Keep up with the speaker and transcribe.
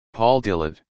Paul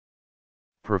Dillett.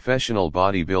 Professional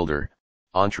bodybuilder,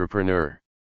 entrepreneur.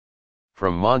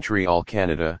 From Montreal,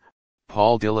 Canada,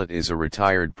 Paul Dillett is a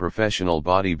retired professional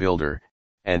bodybuilder,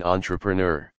 and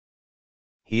entrepreneur.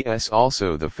 He is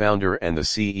also the founder and the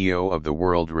CEO of the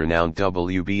world-renowned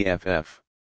WBFF.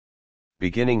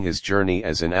 Beginning his journey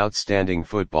as an outstanding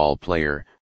football player,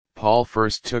 Paul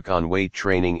first took on weight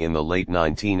training in the late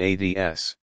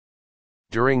 1980s.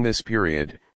 During this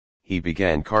period, he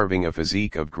began carving a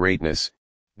physique of greatness.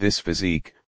 This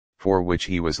physique, for which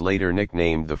he was later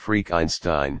nicknamed the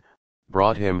Freak-einstein,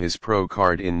 brought him his pro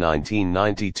card in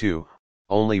 1992,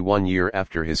 only 1 year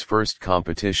after his first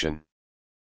competition.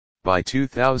 By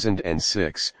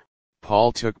 2006,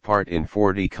 Paul took part in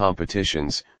 40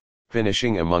 competitions,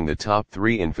 finishing among the top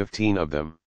 3 in 15 of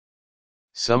them.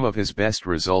 Some of his best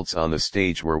results on the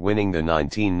stage were winning the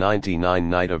 1999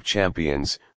 Night of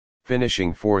Champions,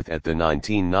 finishing 4th at the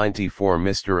 1994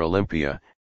 Mr. Olympia,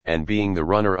 and being the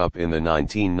runner-up in the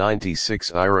 1996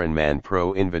 Ironman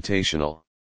Pro Invitational.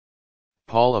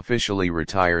 Paul officially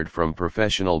retired from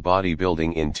professional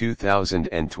bodybuilding in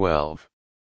 2012.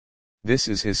 This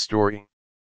is his story.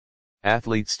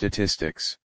 Athlete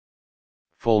statistics.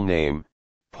 Full name,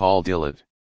 Paul Dillett.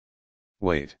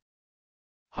 Weight.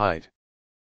 Height.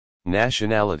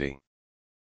 Nationality.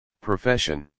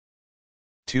 Profession.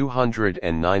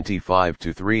 295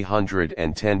 to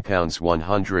 310 pounds,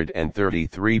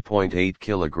 133.8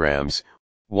 kilograms,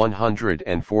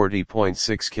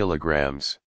 140.6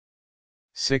 kilograms.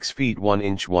 6 feet 1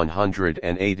 inch,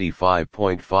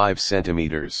 185.5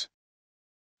 centimeters.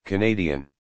 Canadian.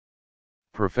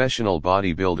 Professional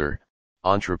bodybuilder,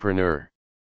 entrepreneur.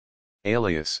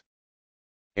 Alias.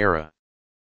 Era.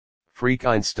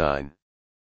 Freak-einstein.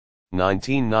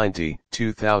 1990,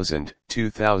 2000,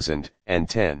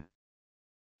 2010.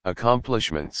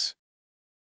 Accomplishments.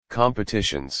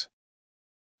 Competitions.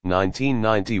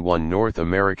 1991 North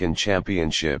American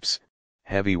Championships,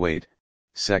 Heavyweight,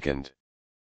 2nd.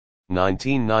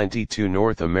 1992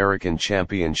 North American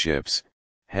Championships,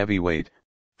 Heavyweight,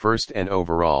 1st and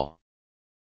overall.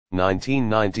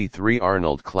 1993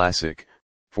 Arnold Classic,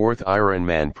 4th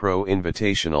Ironman Pro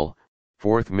Invitational,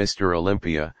 4th Mr.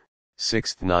 Olympia,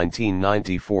 6th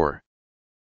 1994.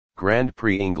 Grand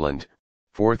Prix England,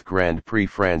 4th Grand Prix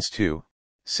France 2,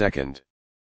 2nd.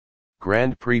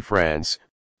 Grand Prix France,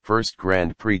 1st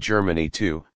Grand Prix Germany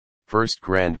 2, 1st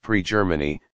Grand Prix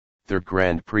Germany, 3rd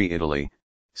Grand Prix Italy,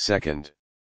 2nd.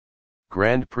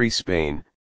 Grand Prix Spain,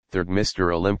 3rd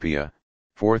Mr. Olympia,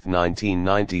 4th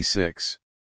 1996.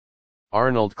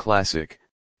 Arnold Classic,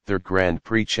 3rd Grand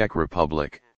Prix Czech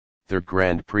Republic, 3rd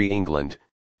Grand Prix England,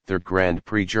 3rd Grand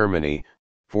Prix Germany,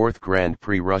 4th Grand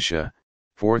Prix Russia,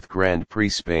 4th Grand Prix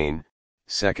Spain,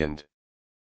 2nd.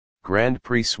 Grand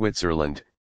Prix Switzerland,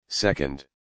 2nd.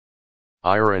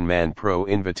 Ironman Pro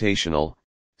Invitational,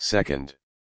 2nd.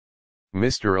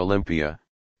 Mr. Olympia,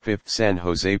 5th San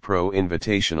Jose Pro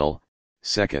Invitational,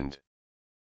 2nd.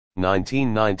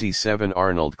 1997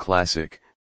 Arnold Classic,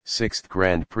 6th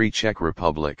Grand Prix Czech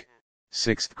Republic,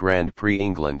 6th Grand Prix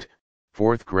England,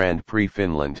 4th Grand Prix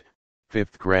Finland,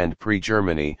 5th Grand Prix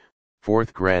Germany,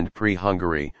 4th Grand Prix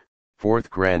Hungary, 4th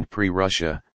Grand Prix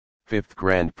Russia, 5th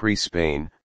Grand Prix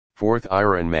Spain, 4th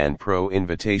Ironman Pro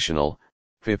Invitational,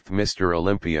 5th Mr.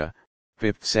 Olympia,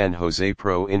 5th San Jose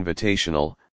Pro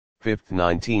Invitational, 5th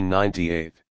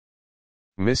 1998.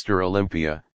 Mr.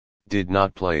 Olympia, did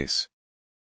not place.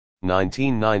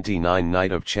 1999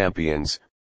 Night of Champions,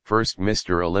 1st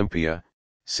Mr. Olympia,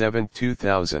 7th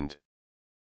 2000.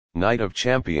 Night of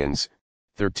Champions,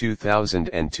 3rd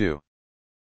 2002.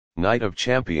 Night of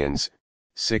Champions,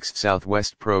 6th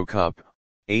Southwest Pro Cup,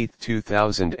 8th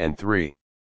 2003.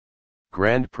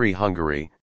 Grand Prix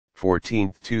Hungary,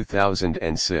 14th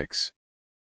 2006.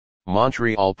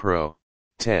 Montreal Pro,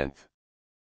 10th.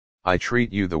 I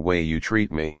treat you the way you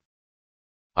treat me.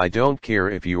 I don't care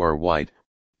if you are white,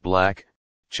 black,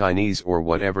 Chinese or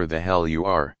whatever the hell you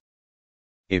are.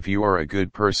 If you are a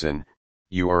good person,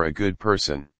 you are a good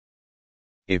person.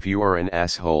 If you are an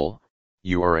asshole,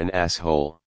 you are an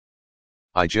asshole.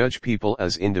 I judge people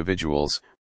as individuals,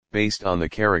 based on the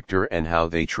character and how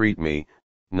they treat me,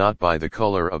 not by the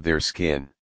color of their skin.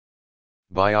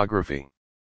 Biography.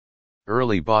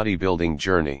 Early bodybuilding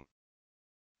journey.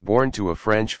 Born to a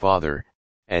French father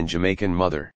and Jamaican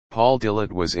mother, Paul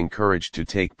Dillett was encouraged to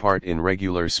take part in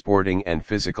regular sporting and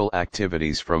physical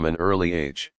activities from an early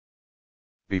age.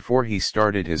 Before he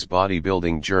started his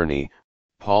bodybuilding journey,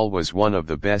 Paul was one of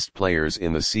the best players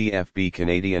in the CFB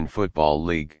Canadian Football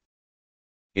League.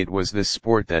 It was this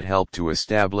sport that helped to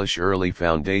establish early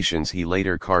foundations he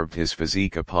later carved his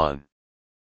physique upon.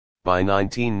 By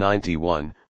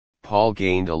 1991, Paul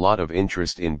gained a lot of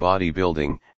interest in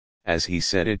bodybuilding, as he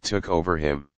said it took over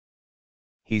him.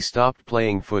 He stopped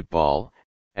playing football,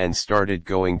 and started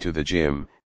going to the gym,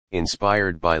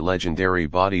 inspired by legendary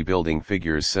bodybuilding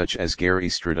figures such as Gary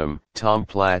Stridham, Tom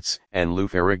Platz, and Lou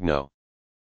Ferrigno.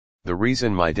 The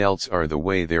reason my delts are the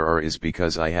way they are is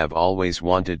because I have always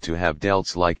wanted to have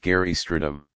delts like Gary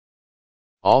Stridham.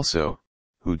 Also,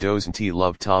 who doesn't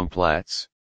love Tom Platz?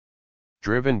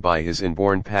 Driven by his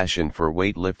inborn passion for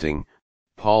weightlifting,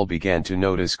 Paul began to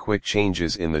notice quick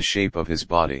changes in the shape of his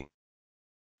body.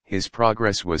 His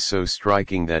progress was so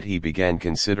striking that he began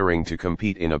considering to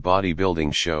compete in a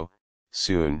bodybuilding show.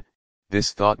 Soon,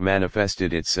 this thought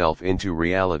manifested itself into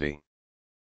reality.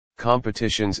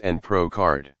 Competitions and pro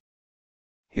card.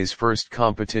 His first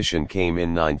competition came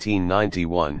in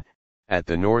 1991, at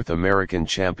the North American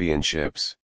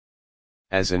Championships.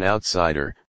 As an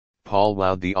outsider, Paul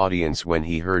wowed the audience when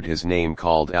he heard his name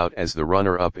called out as the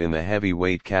runner-up in the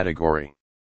heavyweight category.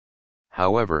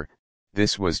 However,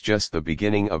 this was just the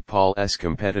beginning of Paul's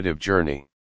competitive journey.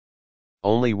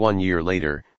 Only 1 year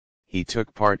later, he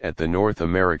took part at the North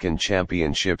American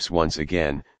Championships once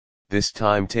again, this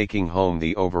time taking home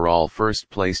the overall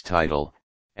first-place title,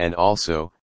 and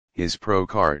also, his pro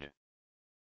card.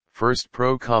 First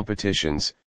pro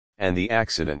competitions, and the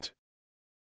accident.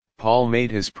 Paul made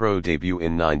his pro debut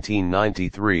in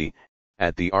 1993,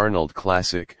 at the Arnold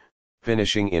Classic,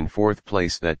 finishing in 4th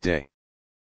place that day.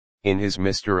 In his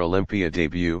Mr. Olympia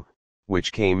debut,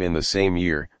 which came in the same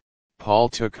year, Paul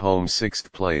took home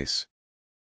 6th place.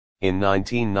 In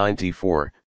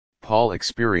 1994, Paul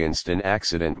experienced an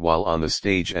accident while on the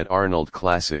stage at Arnold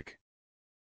Classic.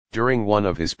 During one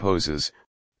of his poses,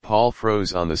 Paul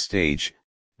froze on the stage.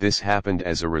 This happened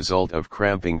as a result of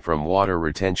cramping from water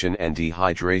retention and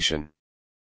dehydration.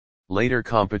 Later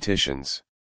competitions.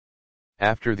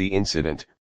 After the incident,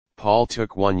 Paul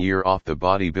took 1 year off the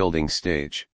bodybuilding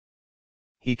stage.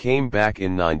 He came back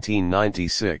in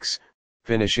 1996,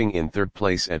 finishing in 3rd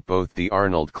place at both the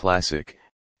Arnold Classic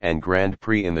and Grand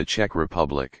Prix in the Czech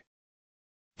Republic.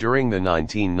 During the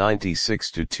 1996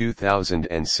 to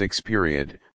 2006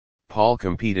 period, Paul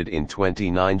competed in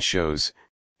 29 shows.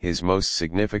 His most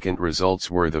significant results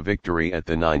were the victory at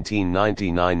the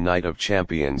 1999 Night of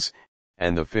Champions,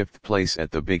 and the 5th place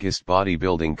at the biggest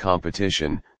bodybuilding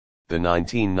competition, the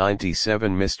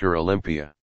 1997 Mr.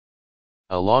 Olympia.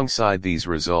 Alongside these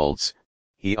results,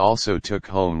 he also took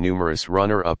home numerous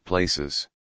runner-up places.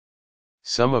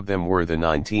 Some of them were the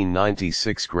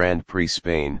 1996 Grand Prix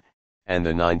Spain, and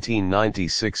the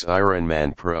 1996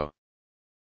 Ironman Pro.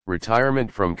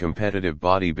 Retirement from competitive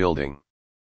bodybuilding.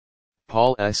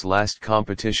 Paul's last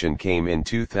competition came in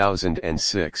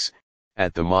 2006,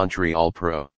 at the Montreal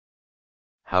Pro.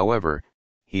 However,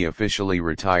 he officially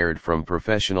retired from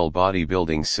professional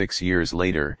bodybuilding 6 years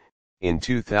later, in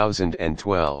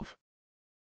 2012.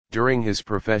 During his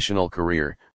professional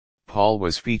career, Paul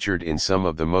was featured in some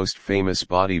of the most famous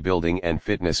bodybuilding and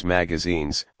fitness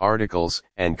magazines, articles,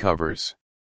 and covers.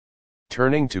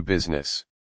 Turning to business.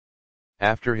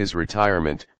 After his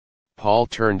retirement, Paul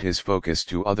turned his focus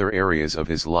to other areas of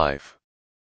his life.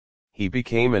 He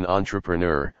became an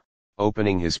entrepreneur,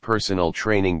 opening his personal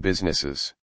training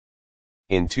businesses.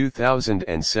 In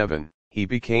 2007, he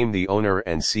became the owner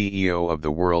and CEO of the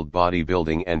World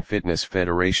Bodybuilding and Fitness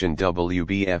Federation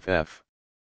WBFF.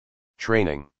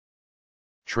 Training.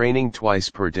 Training twice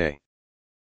per day.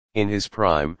 In his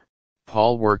prime,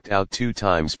 Paul worked out 2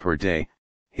 times per day,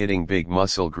 hitting big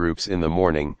muscle groups in the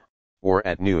morning, or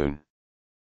at noon.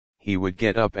 He would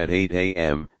get up at 8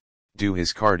 a.m., do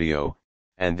his cardio,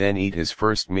 and then eat his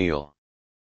first meal.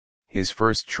 His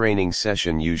first training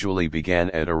session usually began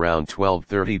at around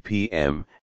 12:30 p.m.,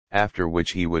 after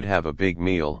which he would have a big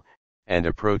meal, and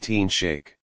a protein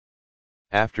shake.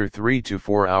 After 3 to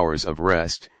 4 hours of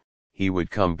rest, he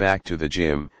would come back to the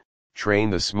gym, train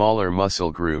the smaller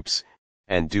muscle groups,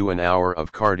 and do an hour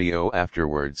of cardio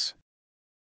afterwards.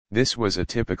 This was a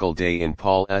typical day in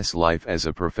Paul's life as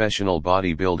a professional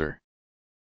bodybuilder.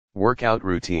 Workout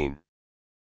routine.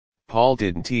 Paul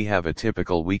didn't have a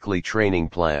typical weekly training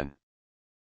plan.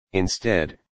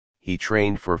 Instead, he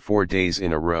trained for 4 days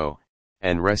in a row,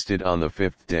 and rested on the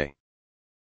 5th day.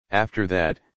 After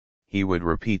that, he would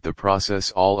repeat the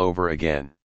process all over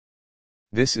again.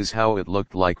 This is how it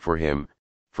looked like for him: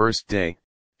 first day,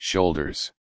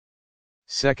 shoulders.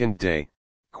 Second day,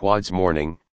 quads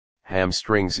morning,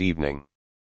 hamstrings evening.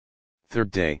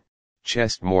 Third day,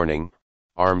 chest morning,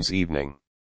 arms evening.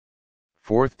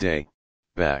 Fourth day,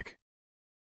 back.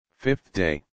 Fifth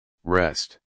day,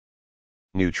 rest.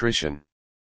 Nutrition.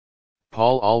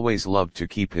 Paul always loved to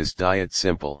keep his diet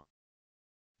simple.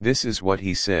 This is what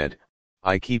he said: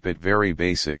 I keep it very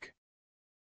basic.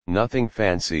 Nothing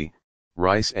fancy,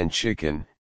 rice and chicken,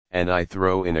 and I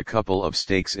throw in a couple of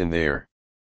steaks in there.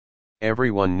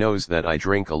 Everyone knows that I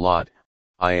drink a lot,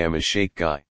 I am a shake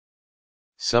guy.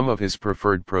 Some of his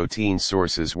preferred protein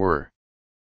sources were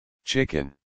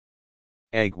chicken,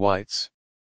 egg whites,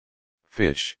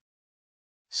 fish,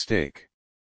 steak.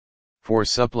 For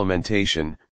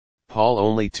supplementation, Paul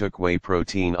only took whey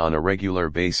protein on a regular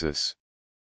basis.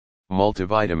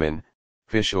 Multivitamin,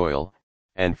 fish oil,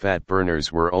 and fat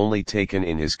burners were only taken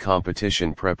in his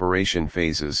competition preparation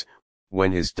phases,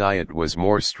 when his diet was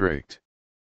more strict.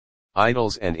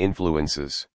 Idols and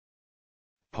influences.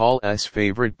 Paul's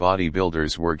favorite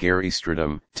bodybuilders were Gary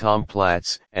Stridham, Tom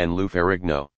Platz, and Lou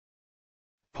Ferrigno.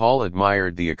 Paul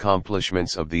admired the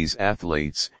accomplishments of these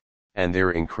athletes, and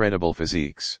their incredible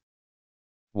physiques.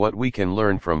 What we can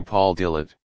learn from Paul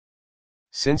Dillett.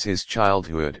 Since his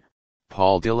childhood,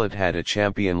 Paul Dillett had a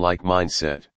champion-like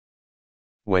mindset.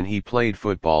 When he played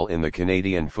football in the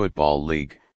Canadian Football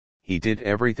League, he did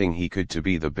everything he could to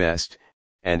be the best,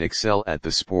 and excel at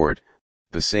the sport.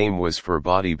 The same was for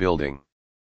bodybuilding.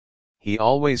 He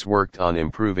always worked on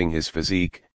improving his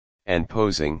physique, and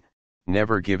posing,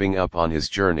 never giving up on his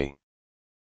journey.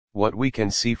 What we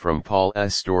can see from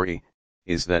Paul's story,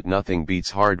 is that nothing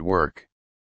beats hard work.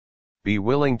 Be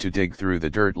willing to dig through the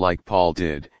dirt like Paul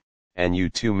did, and you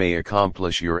too may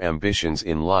accomplish your ambitions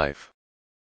in life.